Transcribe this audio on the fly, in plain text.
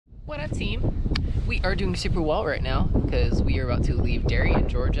What up, team? We are doing super well right now because we are about to leave Darien,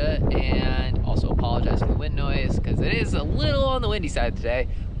 Georgia, and also apologize for the wind noise because it is a little on the windy side today.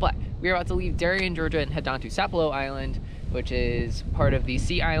 But we are about to leave Darien, Georgia, and head down to Sapelo Island, which is part of the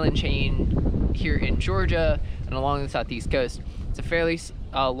Sea Island chain here in Georgia and along the southeast coast. It's a fairly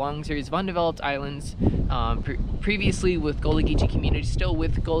long series of undeveloped islands, previously with Gullah Geechee communities, still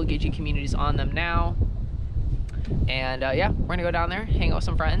with Gullah Geechee communities on them now. And yeah, we're gonna go down there, hang out with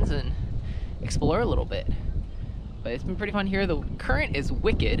some friends, and explore a little bit. But it's been pretty fun here. The current is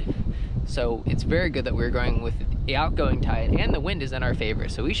wicked, so it's very good that we're going with the outgoing tide, and the wind is in our favor,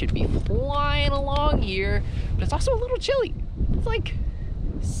 so we should be flying along here. But it's also a little chilly. It's like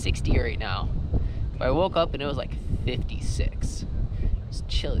 60 right now. But I woke up and it was like 56. It's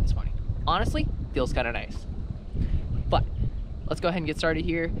chilly this morning. Honestly, feels kind of nice. But let's go ahead and get started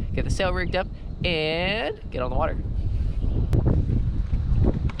here, get the sail rigged up, and get on the water.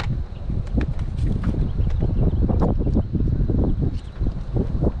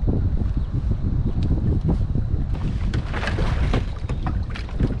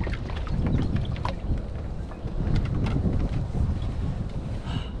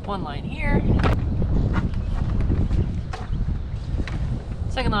 One line here,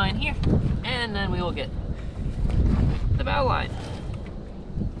 second line here, and then we will get the bow line.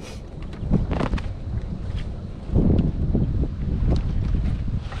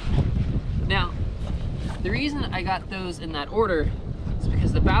 Now, the reason I got those in that order is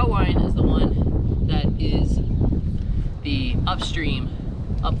because the bow line is the one that is the upstream,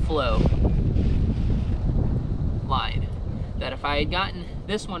 upflow line. That if I had gotten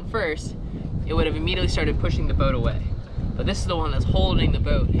this one first, it would have immediately started pushing the boat away. But this is the one that's holding the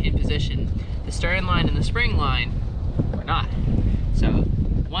boat in position. The stern line and the spring line are not. So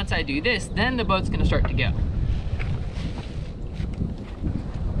once I do this, then the boat's gonna start to go.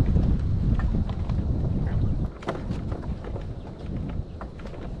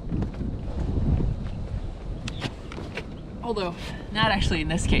 Although, not actually in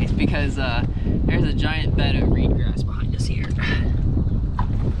this case, because there's a giant bed of reed grass behind us here.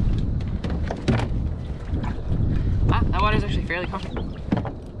 That water's actually fairly comfortable.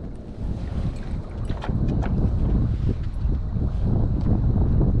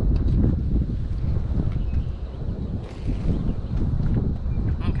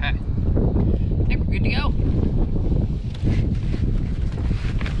 Okay, I think we're good to go.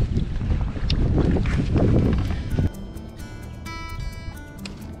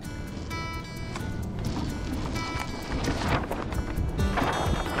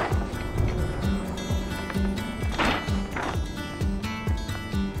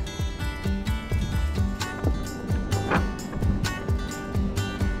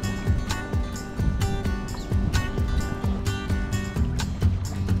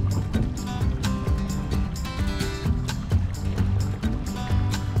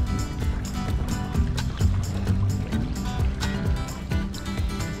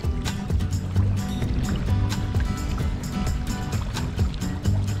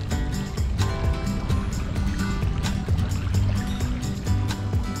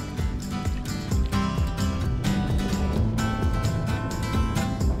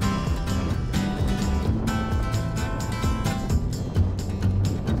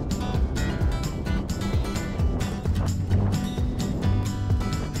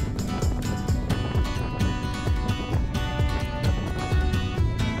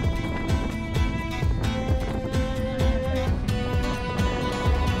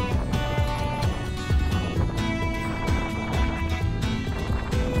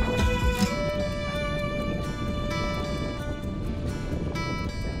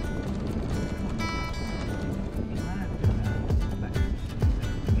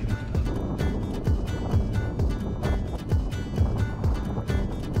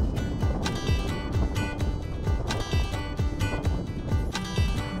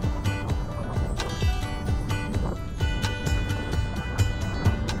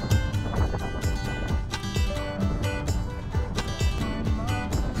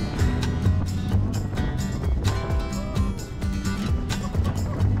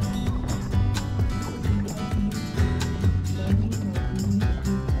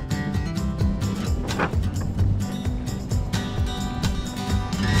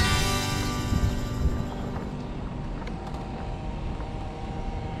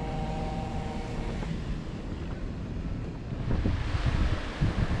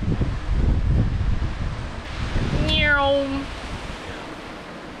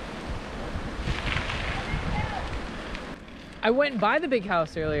 I went by the big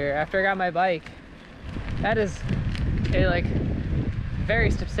house earlier after I got my bike. That is a like very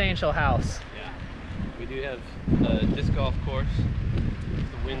substantial house. Yeah. We do have a disc golf course.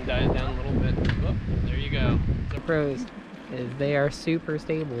 The wind dies down a little bit. Oh, there you go. The pros is they are super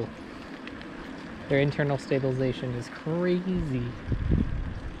stable. Their internal stabilization is crazy. Yeah,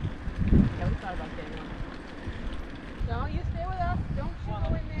 we thought about getting one. No, you stay with us. Don't you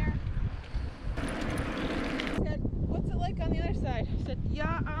go in there. He said, what's it like on the other side? I said,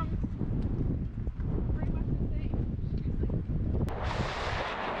 yeah, pretty much the same.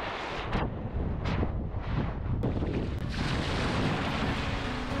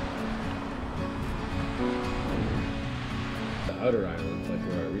 The outer islands, like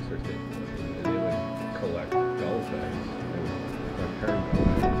where our research station was, and they would collect gulls eggs. They would collect parent gull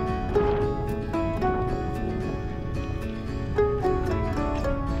eggs.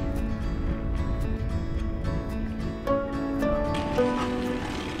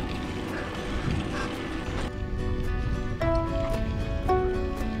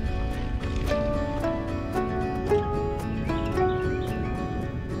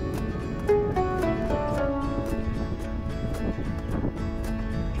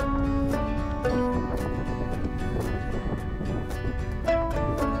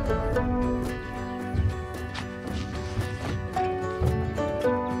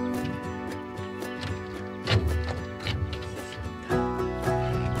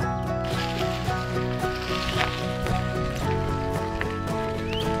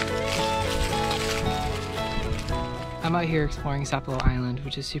 I'm out here exploring Sapelo Island,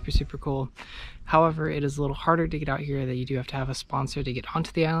 which is super cool. However, it is a little harder to get out here, that you do have to have a sponsor to get onto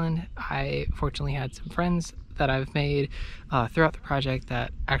the island. I fortunately had some friends that I've made throughout the project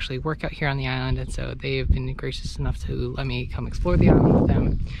that actually work out here on the island, and so they've been gracious enough to let me come explore the island with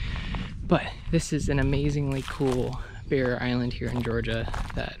them. But this is an amazingly cool barrier island here in Georgia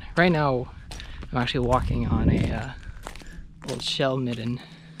that right now I'm actually walking on a old shell midden,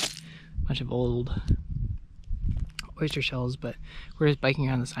 a bunch of old oyster shells, but we're just biking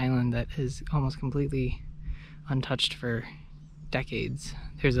around this island that is almost completely untouched for decades.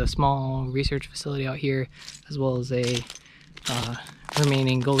 There's a small research facility out here, as well as a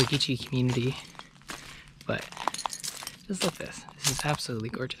remaining Goligichi community. But just look at this. This is absolutely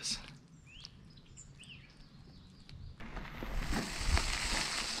gorgeous.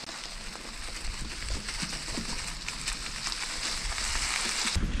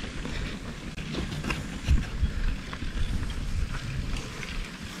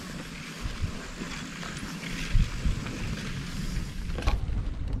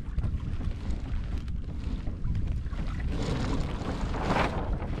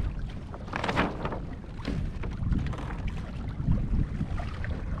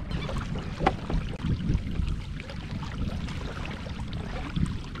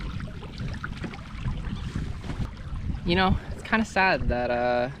 You know, it's kind of sad that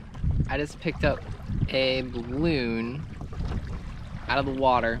I just picked up a balloon out of the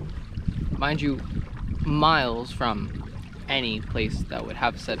water, mind you, miles from any place that would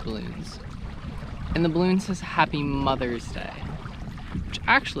have said balloons. And the balloon says Happy Mother's Day, which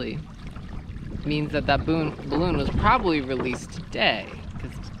actually means that that balloon was probably released today,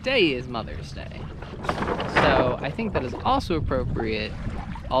 because today is Mother's Day. So I think that is also appropriate,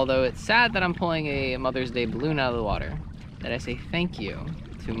 although it's sad that I'm pulling a Mother's Day balloon out of the water, that I say thank you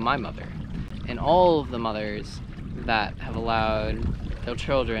to my mother and all of the mothers that have allowed their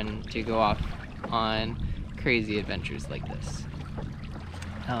children to go off on crazy adventures like this.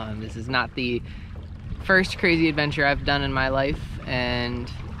 This is not the first crazy adventure I've done in my life,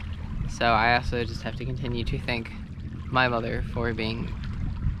 and so I also just have to continue to thank my mother for being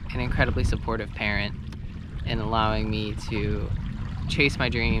an incredibly supportive parent and allowing me to chase my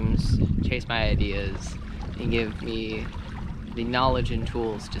dreams, chase my ideas, and give me the knowledge and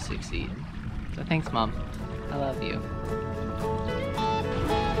tools to succeed. So thanks, Mom. I love you.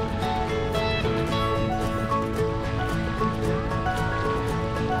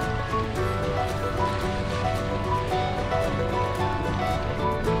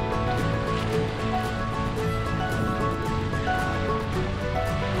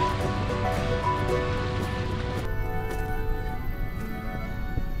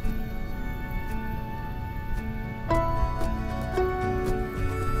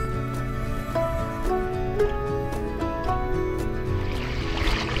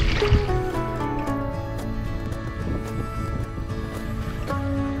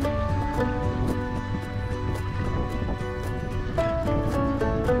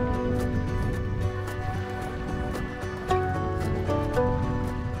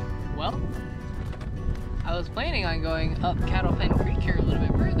 I was planning on going up Cattle Pen Creek here a little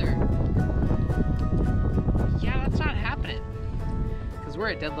bit further. Yeah, that's not happening. Because we're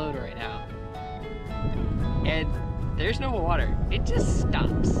at dead load right now. And there's no water. It just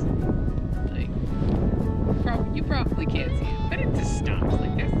stops. Like, you probably can't see it, but it just stops.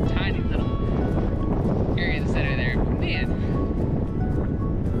 Like, there's a tiny little area in the center there. But man,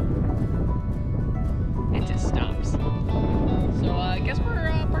 it just stops. So I guess we're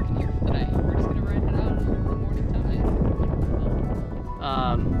parking here for the night. We're just gonna ride it out in the morning time.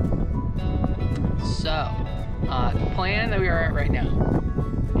 The plan that we are at right now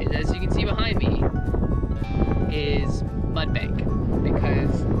is, as you can see behind me, is mud bank,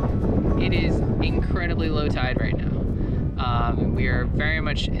 because it is incredibly low tide right now. We are very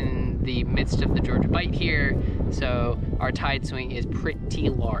much in the midst of the Georgia Bight here, so our tide swing is pretty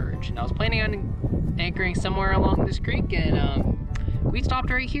large. And I was planning on anchoring somewhere along this creek, and we stopped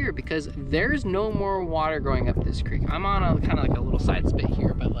right here because there's no more water going up this creek. I'm on a kind of like a little side spit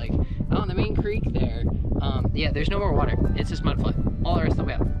here, but like out on the main creek there, yeah, there's no more water. It's just mud flood all the rest of the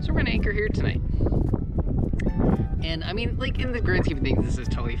way up. So we're gonna anchor here tonight. And I mean, like, in the grand scheme of things, this is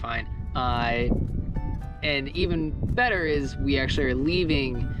totally fine. And even better is we actually are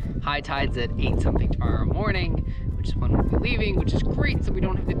leaving high tides at 8 something tomorrow morning, which is when we'll be leaving, which is great, so we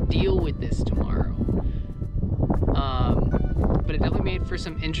don't have to deal with this tomorrow. But it definitely made for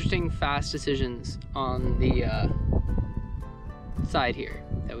some interesting, fast decisions on the side here.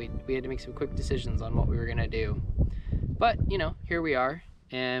 That we had to make some quick decisions on what we were gonna do. But, you know, here we are.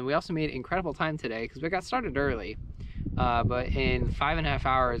 And we also made incredible time today because we got started early. But in 5.5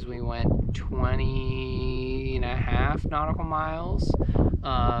 hours, we went 20.5 nautical miles.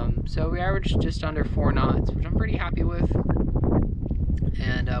 So we averaged just under 4 knots, which I'm pretty happy with.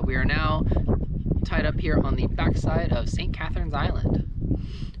 And we are now tied up here on the backside of St. Catherine's Island,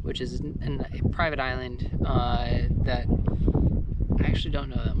 which is a private island that I actually don't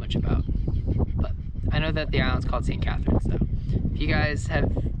know that much about. But I know that the island's called St. Catherine's, though. If you guys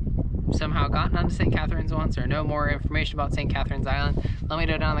have somehow gotten onto St. Catherine's once or know more information about St. Catherine's Island, let me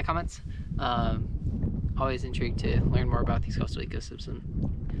know down in the comments. Always intrigued to learn more about these coastal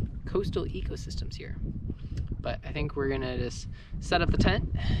ecosystems here. But I think we're gonna just set up the tent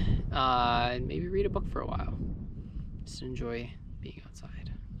and maybe read a book for a while. Just enjoy being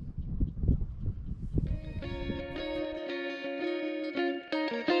outside.